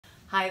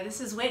Hi,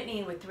 this is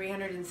Whitney with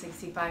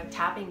 365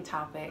 tapping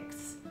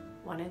topics,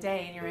 one a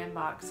day in your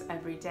inbox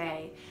every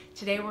day.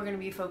 Today we're going to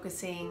be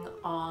focusing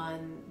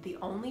on the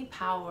only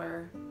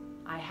power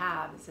I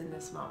have is in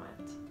this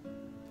moment.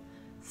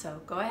 So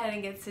go ahead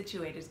and get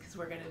situated because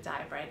we're going to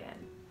dive right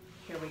in.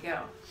 Here we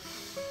go.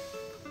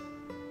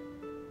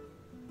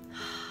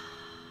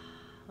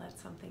 Let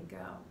something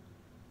go.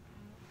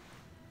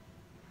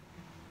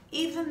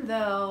 Even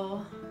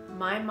though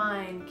my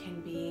mind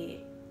can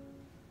be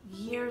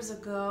years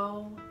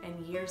ago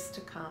and years to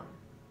come,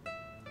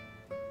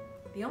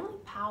 the only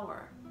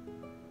power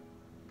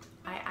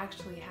I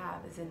actually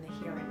have is in the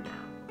here and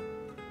now.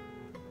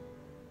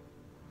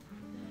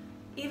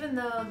 Even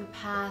though the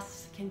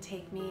past can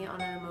take me on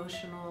an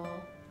emotional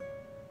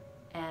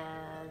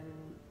and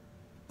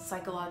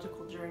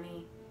psychological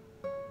journey,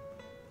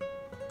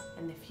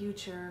 and the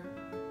future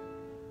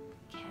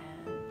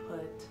can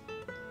put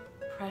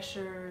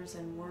pressures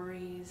and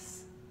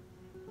worries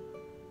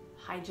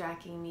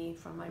hijacking me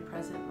from my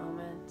present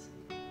moment,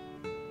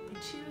 I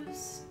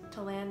choose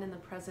to land in the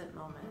present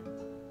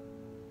moment,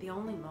 the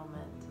only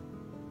moment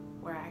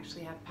where I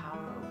actually have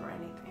power over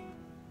anything.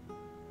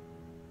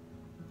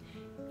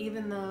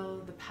 Even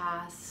though the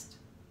past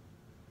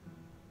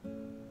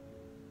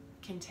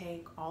can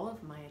take all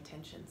of my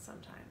attention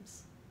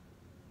sometimes,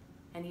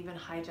 and even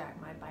hijack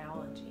my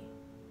biology,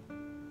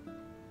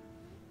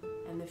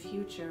 and the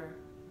future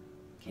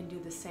can do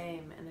the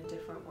same in a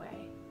different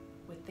way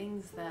with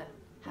things that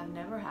have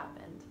never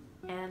happened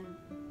and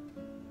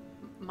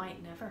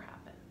might never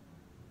happen,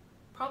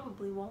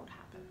 probably won't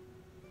happen.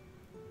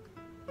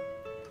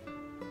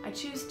 I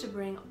choose to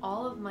bring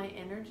all of my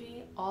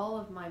energy, all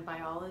of my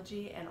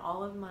biology, and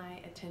all of my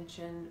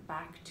attention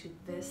back to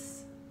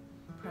this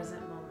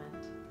present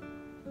moment,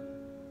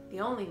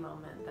 the only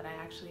moment that I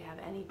actually have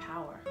any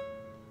power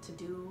to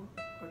do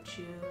or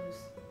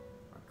choose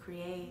or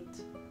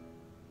create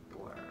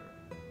or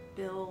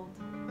build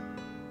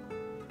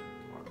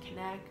or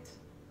connect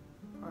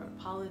or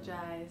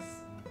apologize,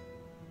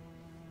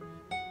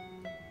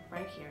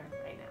 right here,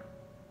 right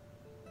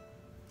now.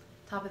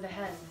 Top of the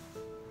head.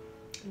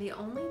 The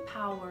only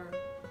power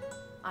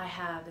I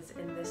have is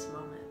in this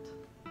moment.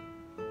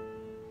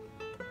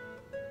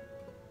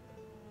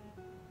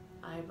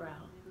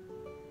 Eyebrow.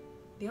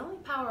 The only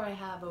power I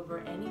have over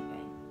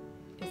anything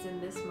is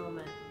in this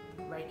moment,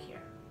 right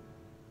here.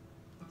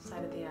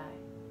 Side of the eye.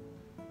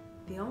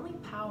 The only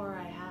power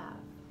I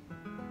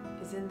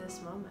have is in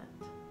this moment.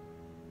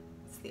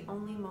 It's the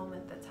only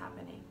moment that's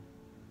happening.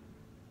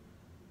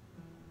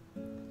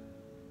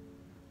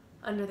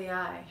 Under the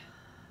eye.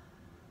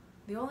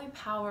 The only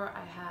power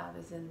I have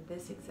is in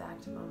this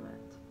exact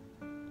moment.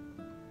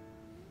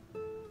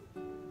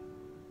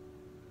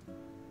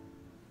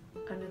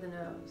 Under the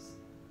nose.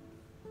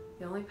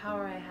 The only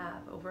power I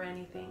have over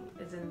anything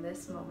is in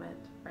this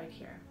moment right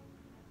here.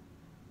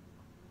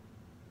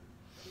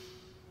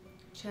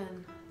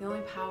 Chin. The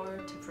only power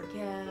to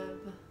forgive,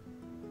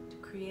 to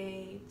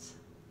create,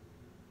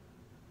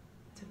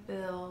 to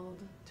build,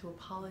 to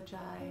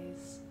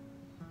apologize,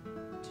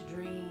 to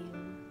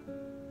dream,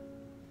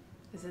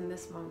 is in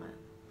this moment.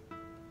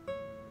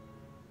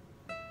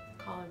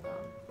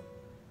 Collarbone.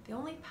 The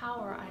only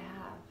power I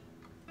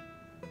have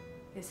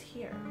is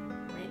here,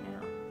 right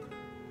now.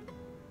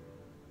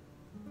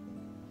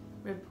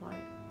 Rib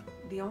point.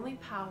 The only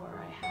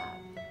power I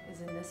have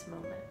is in this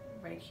moment,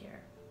 right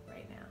here,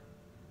 right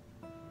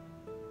now.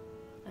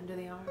 Under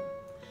the arm.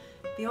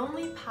 The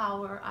only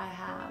power I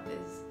have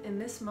is in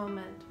this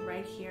moment,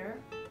 right here,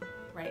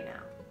 right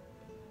now.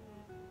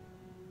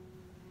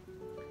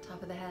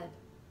 Top of the head.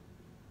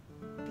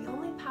 The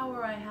only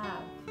power I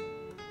have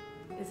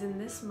is in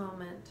this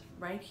moment,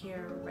 right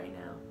here, right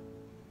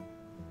now.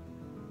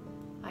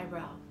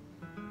 Eyebrow.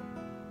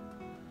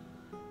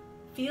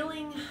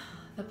 Feeling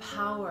the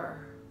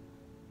power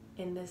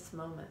in this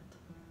moment.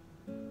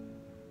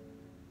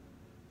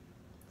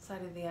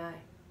 Side of the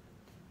eye.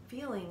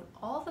 Feeling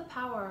all the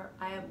power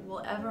I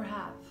will ever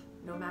have,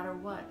 no matter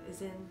what,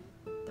 is in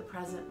the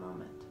present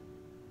moment.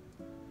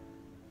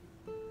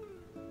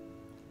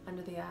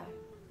 Under the eye.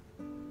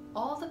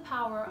 All the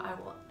power I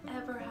will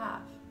ever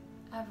have,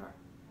 ever,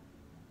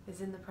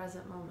 is in the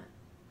present moment.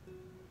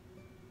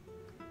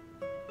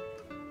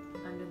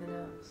 Under the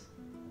nose.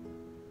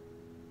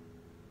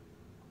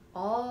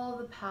 All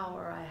the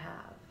power I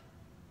have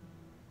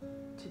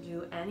to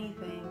do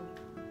anything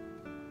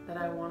that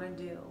I want to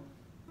do,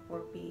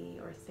 or be,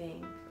 or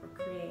think, or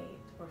create,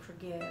 or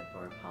forgive,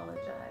 or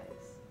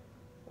apologize,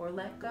 or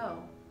let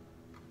go,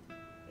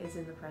 is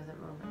in the present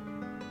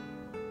moment.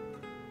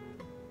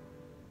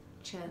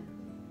 Chin.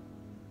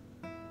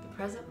 The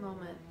present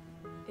moment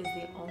is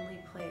the only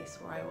place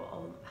where I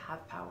will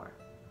have power.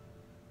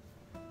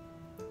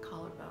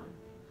 Collarbone.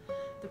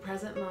 The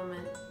present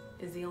moment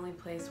is the only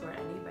place where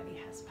anybody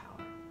has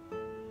power.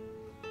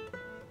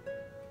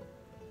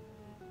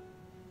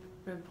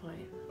 Rib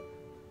point.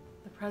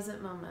 The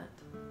present moment.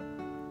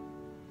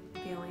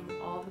 Feeling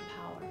all the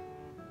power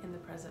in the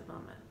present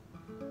moment.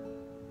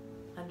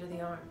 Under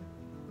the arm.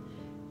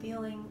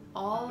 feeling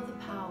all the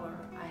power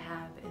I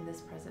have in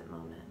this present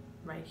moment,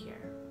 right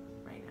here,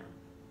 right now.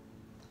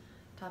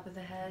 Top of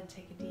the head,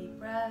 take a deep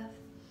breath.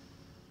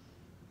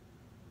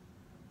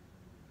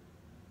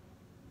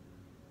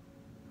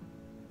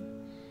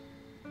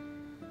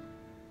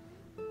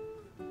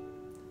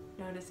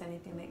 Notice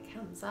anything that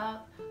comes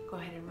up, go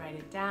ahead and write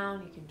it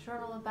down. You can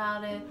journal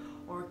about it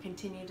or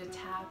continue to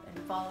tap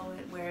and follow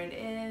it where it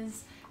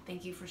is.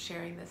 Thank you for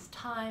sharing this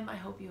time. I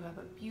hope you have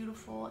a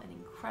beautiful and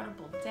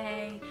incredible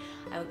day.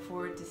 I look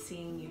forward to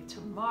seeing you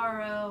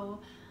tomorrow.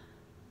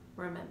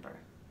 Remember,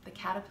 the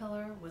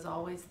caterpillar was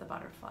always the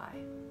butterfly.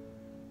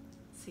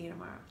 See you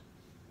tomorrow.